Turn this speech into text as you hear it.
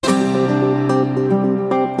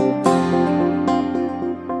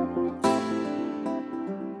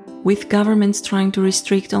with governments trying to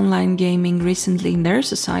restrict online gaming recently in their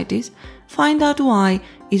societies, Find Out Why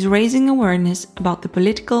is raising awareness about the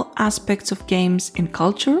political aspects of games in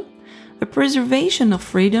culture, the preservation of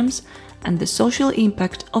freedoms, and the social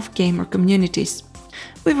impact of gamer communities.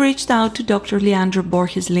 We've reached out to Dr. Leandro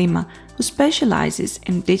Borges Lima, who specializes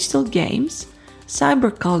in digital games,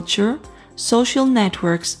 cyberculture, social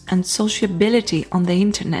networks, and sociability on the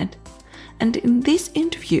internet. And in this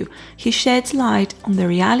interview, he sheds light on the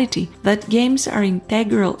reality that games are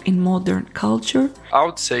integral in modern culture. I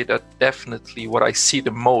would say that definitely what I see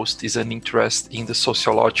the most is an interest in the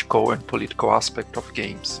sociological and political aspect of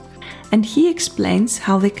games. And he explains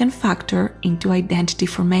how they can factor into identity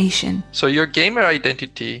formation. So your gamer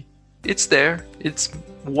identity, it's there. It's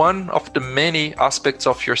one of the many aspects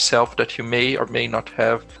of yourself that you may or may not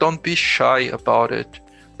have. Don't be shy about it.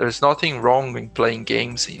 There's nothing wrong in playing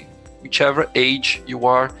games. Whichever age you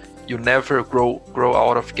are, you never grow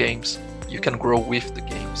out of games. You can grow with the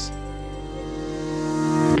games.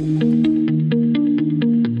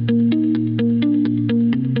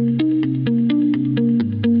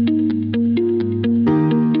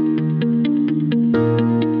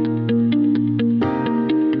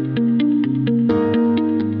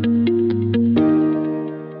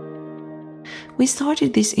 We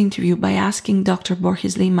started this interview by asking Dr.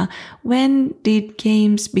 Borges Lima when did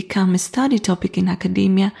games become a study topic in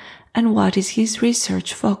academia and what is his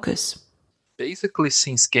research focus? Basically,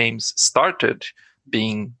 since games started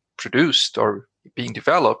being produced or being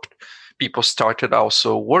developed, people started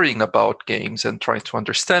also worrying about games and trying to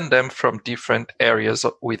understand them from different areas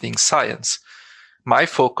within science. My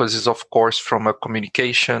focus is, of course, from a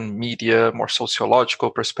communication, media, more sociological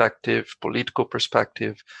perspective, political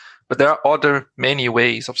perspective. But there are many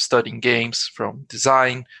ways of studying games, from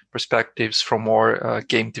design perspectives, from more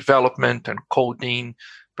game development and coding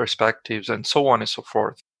perspectives, and so on and so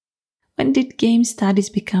forth. When did game studies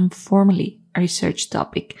become formally a research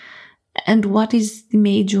topic? And what is the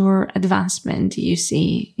major advancement you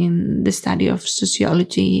see in the study of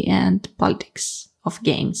sociology and politics of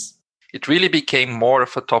games? It really became more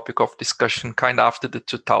of a topic of discussion kind of after the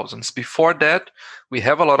 2000s. Before that, we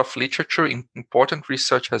have a lot of literature, important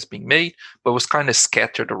research has been made, but was kind of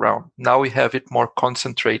scattered around. Now we have it more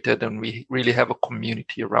concentrated and we really have a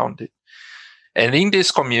community around it. And in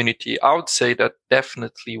this community, I would say that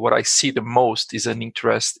definitely what I see the most is an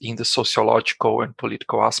interest in the sociological and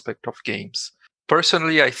political aspect of games.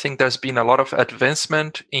 Personally, I think there's been a lot of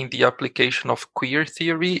advancement in the application of queer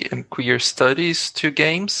theory and queer studies to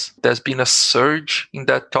games. There's been a surge in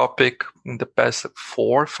that topic in the past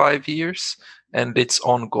 4 or 5 years, and it's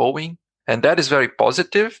ongoing. And that is very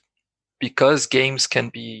positive because games can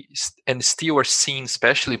be and still are seen,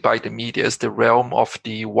 especially by the media, as the realm of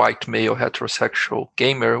the white male heterosexual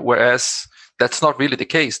gamer, whereas that's not really the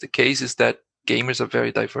case. The case is that gamers are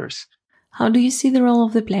very diverse. How do you see the role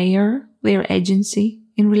of the player, their agency,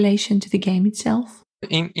 in relation to the game itself?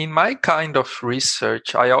 In my kind of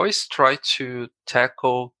research, I always try to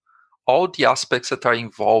tackle all the aspects that are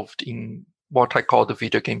involved in what I call the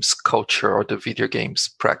video games culture or the video games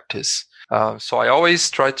practice. So I always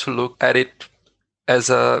try to look at it as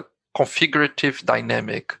a configurative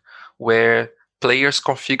dynamic where players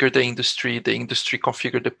configure the industry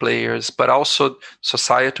configure the players, but also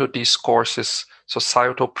societal discourses,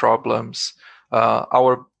 societal problems,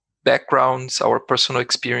 our backgrounds, our personal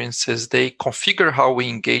experiences, they configure how we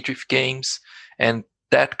engage with games, and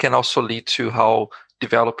that can also lead to how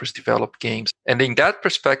developers develop games. And in that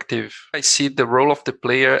perspective, I see the role of the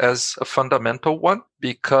player as a fundamental one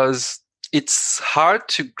because it's hard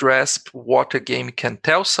to grasp what a game can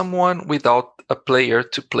tell someone without a player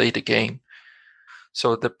to play the game.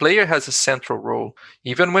 So the player has a central role.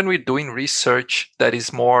 Even when we're doing research that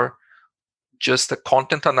is more just the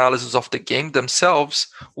content analysis of the game themselves,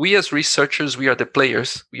 we as researchers, we are the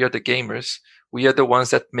players, we are the gamers. We are the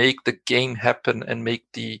ones that make the game happen and make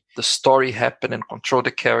the story happen and control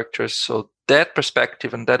the characters. So that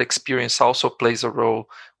perspective and that experience also plays a role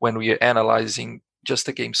when we are analyzing just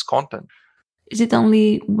the game's content. Is it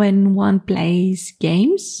only when one plays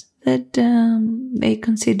games that they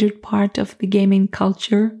considered part of the gaming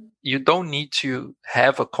culture? You don't need to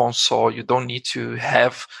have a console. You don't need to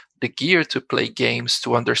have the gear to play games,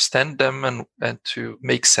 to understand them and to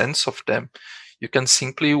make sense of them. You can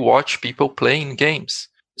simply watch people playing games.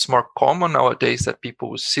 It's more common nowadays that people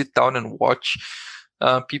will sit down and watch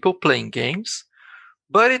people playing games,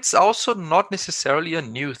 but it's also not necessarily a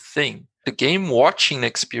new thing. The game watching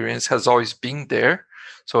experience has always been there.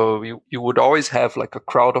 So you would always have like a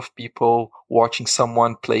crowd of people watching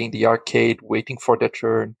someone playing the arcade, waiting for their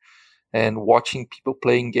turn, and watching people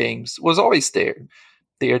playing games was always there.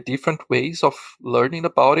 There are different ways of learning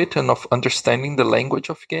about it and of understanding the language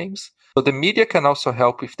of games. So the media can also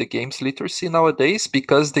help with the games literacy nowadays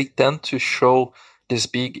because they tend to show these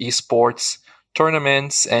big esports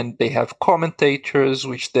tournaments and they have commentators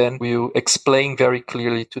which then will explain very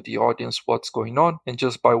clearly to the audience what's going on. And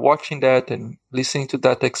just by watching that and listening to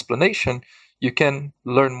that explanation, you can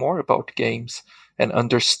learn more about games and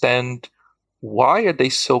understand why are they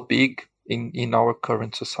so big in our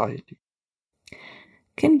current society.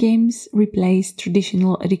 Can games replace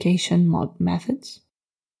traditional education methods?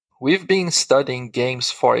 We've been studying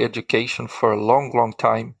games for education for a long, long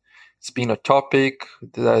time. It's been a topic.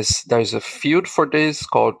 There's a field for this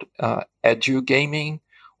called edu gaming,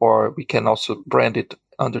 or we can also brand it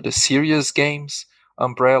under the serious games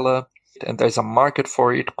umbrella. And there's a market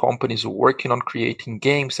for it. Companies working on creating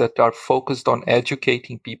games that are focused on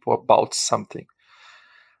educating people about something.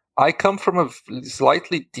 I come from a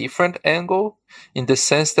slightly different angle in the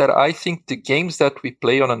sense that I think the games that we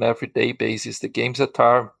play on an everyday basis, the games that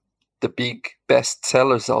are the big best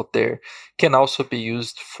sellers out there, can also be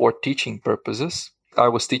used for teaching purposes. I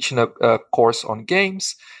was teaching a course on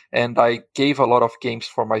games, and I gave a lot of games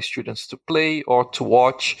for my students to play or to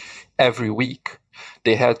watch every week.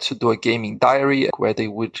 They had to do a gaming diary where they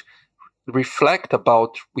would reflect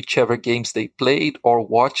about whichever games they played or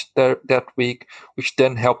watched that week, which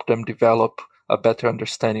then helped them develop a better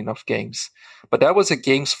understanding of games. But that was a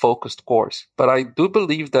games-focused course. But I do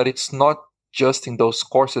believe that it's not just in those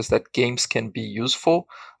courses that games can be useful.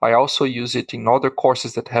 I also use it in other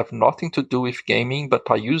courses that have nothing to do with gaming, but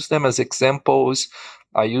I use them as examples.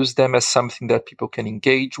 I use them as something that people can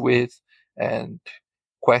engage with and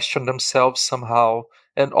question themselves somehow.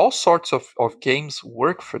 And all sorts of games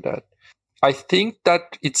work for that. I think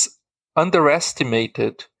that it's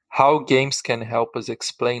underestimated how games can help us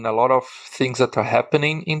explain a lot of things that are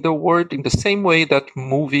happening in the world in the same way that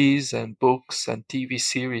movies and books and TV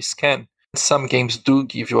series can. Some games do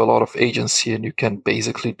give you a lot of agency and you can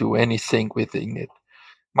basically do anything within it.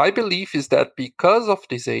 My belief is that because of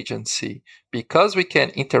this agency, because we can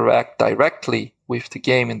interact directly with the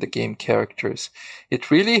game and the game characters, it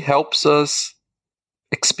really helps us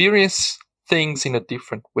experience things in a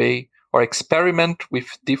different way or experiment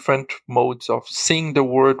with different modes of seeing the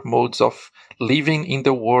world, modes of living in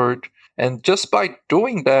the world. And just by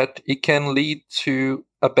doing that, it can lead to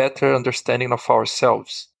a better understanding of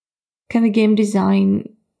ourselves. Can the game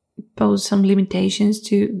design pose some limitations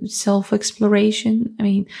to self-exploration? I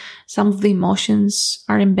mean, some of the emotions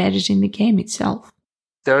are embedded in the game itself.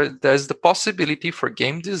 There's the possibility for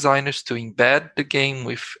game designers to embed the game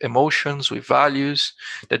with emotions, with values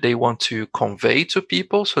that they want to convey to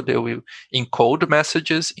people. So they will encode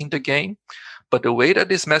messages in the game. But the way that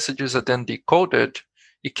these messages are then decoded,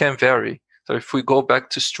 it can vary. So if we go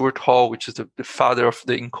back to Stuart Hall, which is the father of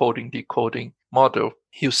the encoding-decoding model,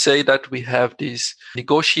 he'll say that we have these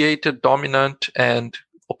negotiated, dominant, and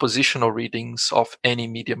oppositional readings of any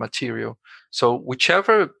media material. So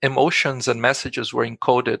whichever emotions and messages were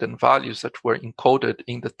encoded and values that were encoded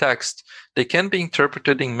in the text, they can be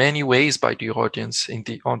interpreted in many ways by the audience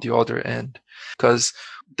on the other end. Because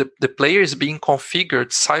the player is being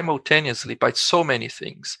configured simultaneously by so many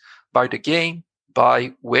things, by the game,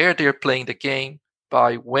 by where they're playing the game,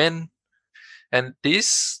 by when. And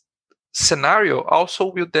this scenario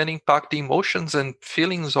also will then impact the emotions and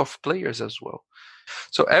feelings of players as well.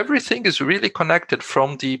 So everything is really connected,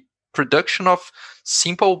 from the production of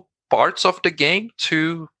simple parts of the game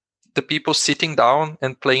to the people sitting down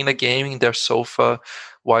and playing a game in their sofa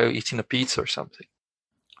while eating a pizza or something.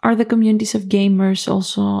 Are the communities of gamers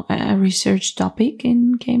also a research topic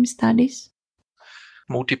in game studies?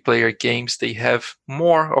 Multiplayer games, they have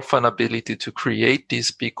more of an ability to create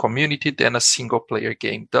this big community than a single player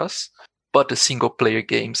game does. But the single player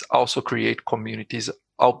games also create communities,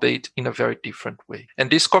 albeit in a very different way. And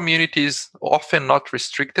this community is often not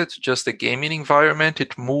restricted to just the gaming environment.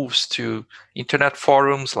 It moves to internet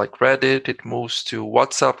forums like Reddit, it moves to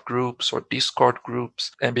WhatsApp groups or Discord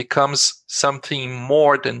groups, and becomes something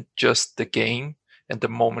more than just the game and the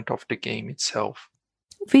moment of the game itself.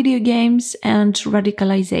 Video games and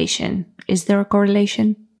radicalization. Is there a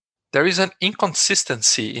correlation? There is an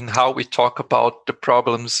inconsistency in how we talk about the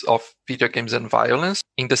problems of video games and violence,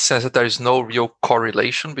 in the sense that there is no real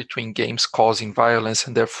correlation between games causing violence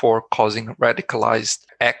and therefore causing radicalized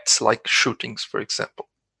acts like shootings, for example.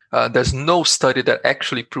 There's no study that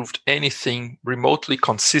actually proved anything remotely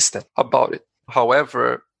consistent about it.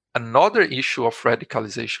 However, another issue of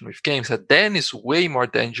radicalization with games that then is way more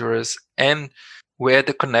dangerous and where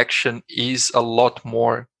the connection is a lot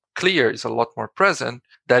more clear, is a lot more present,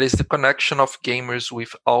 that is the connection of gamers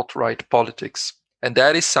with alt-right politics. And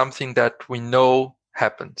that is something that we know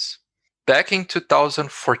happens. Back in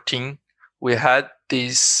 2014, we had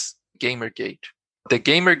this Gamergate. The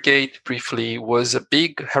Gamergate, briefly, was a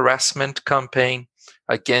big harassment campaign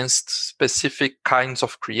against specific kinds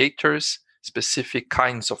of creators, specific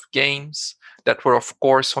kinds of games that were, of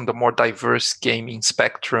course, on the more diverse gaming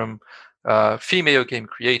spectrum, female game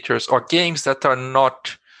creators, or games that are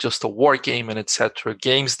not just a war game and etc.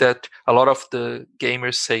 Games that a lot of the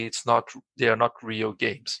gamers say they are not real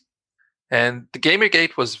games. And the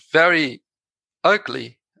Gamergate was very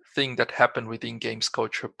ugly thing that happened within games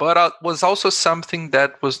culture, but was also something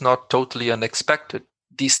that was not totally unexpected.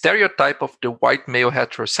 The stereotype of the white male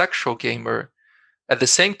heterosexual gamer, at the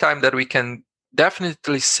same time that we can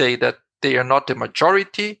definitely say that they are not the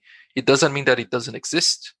majority, it doesn't mean that it doesn't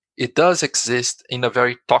exist. It does exist in a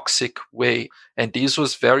very toxic way. And this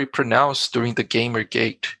was very pronounced during the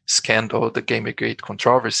Gamergate scandal, the Gamergate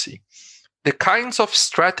controversy. The kinds of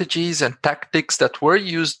strategies and tactics that were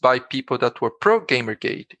used by people that were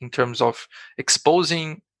pro-Gamergate in terms of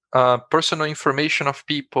exposing personal information of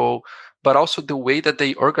people, but also the way that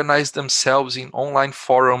they organize themselves in online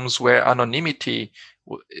forums where anonymity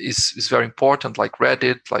is very important, like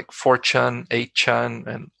Reddit, like 4chan, 8chan,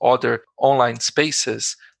 and other online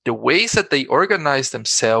spaces. The ways that they organize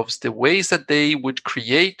themselves, the ways that they would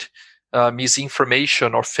create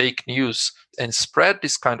misinformation or fake news and spread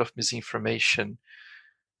this kind of misinformation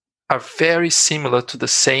are very similar to the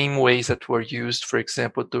same ways that were used, for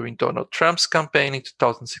example, during Donald Trump's campaign in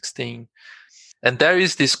 2016. And there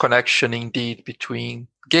is this connection indeed between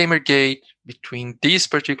Gamergate, between these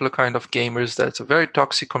particular kind of gamers, that's a very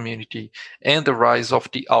toxic community, and the rise of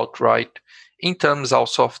the alt-right in terms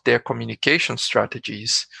also of their communication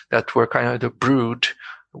strategies that were kind of brewed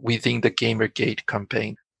within the Gamergate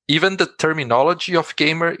campaign. Even the terminology of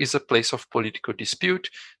gamer is a place of political dispute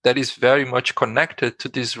that is very much connected to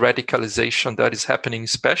this radicalization that is happening,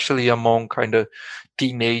 especially among kind of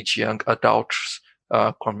teenage young adults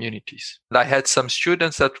communities. And I had some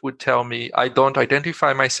students that would tell me, I don't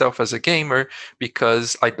identify myself as a gamer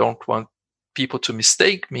because I don't want people to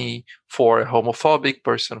mistake me for a homophobic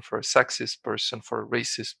person, for a sexist person, for a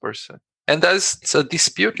racist person. And it's a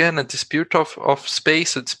dispute, again, a dispute of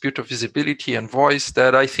space, a dispute of visibility and voice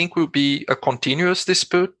that I think will be a continuous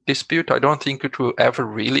dispute. I don't think it will ever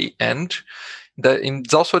really end.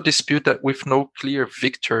 It's also a dispute that with no clear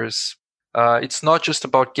victors. It's not just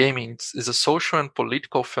about gaming. It's a social and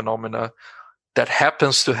political phenomena that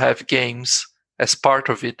happens to have games as part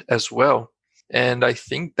of it as well. And I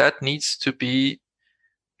think that needs to be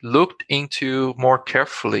looked into more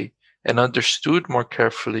carefully and understood more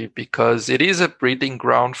carefully, because it is a breeding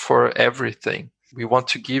ground for everything. We want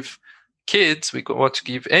to give kids, we want to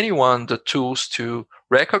give anyone the tools to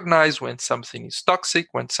recognize when something is toxic,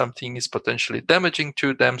 when something is potentially damaging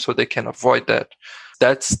to them, so they can avoid that.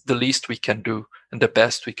 That's the least we can do and the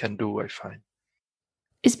best we can do, I find.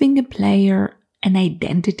 Is being a player an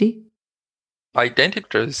identity?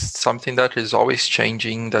 Identity is something that is always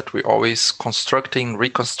changing, that we're always constructing,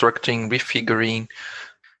 reconstructing, refiguring.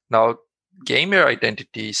 Now, gamer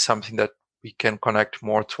identity is something that we can connect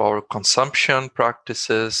more to our consumption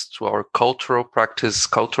practices, to our cultural practice,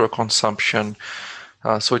 cultural consumption.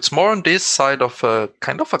 So it's more on this side of a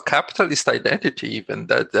kind of a capitalist identity, even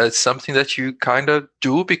that's something that you kind of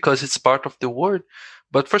do because it's part of the word.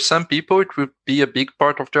 But for some people, it will be a big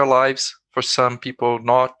part of their lives. For some people,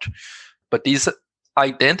 not. But this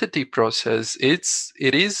identity process, it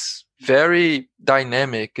is very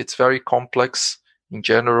dynamic. It's very complex. In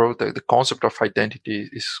general, the concept of identity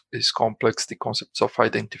is complex. The concepts of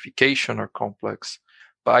identification are complex.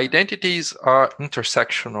 But identities are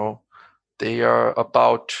intersectional. They are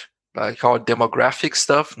about like our demographic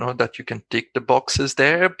stuff, that you can tick the boxes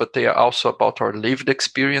there, but they are also about our lived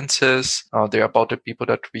experiences. They're about the people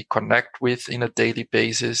that we connect with in a daily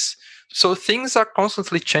basis. So things are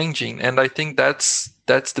constantly changing, and I think that's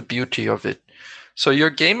the beauty of it. So your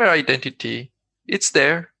gamer identity, it's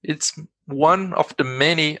there. It's one of the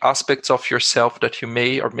many aspects of yourself that you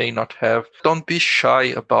may or may not have. Don't be shy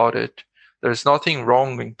about it. There's nothing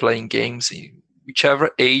wrong in playing games.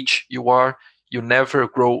 Whichever age you are, you never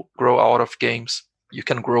grow out of games. You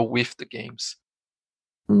can grow with the games.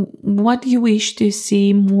 What do you wish to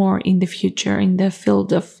see more in the future in the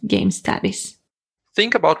field of game studies?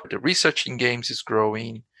 Think about the research in games is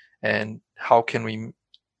growing, and how can we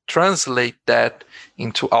translate that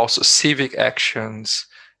into also civic actions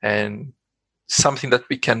and something that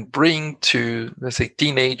we can bring to, let's say,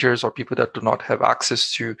 teenagers or people that do not have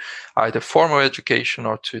access to either formal education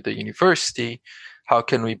or to the university. How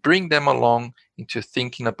can we bring them along into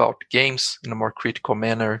thinking about games in a more critical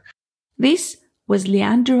manner? This was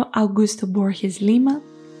Leandro Augusto Borges Lima,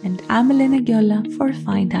 and I'm Elena Giola for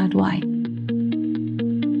Find Out Why.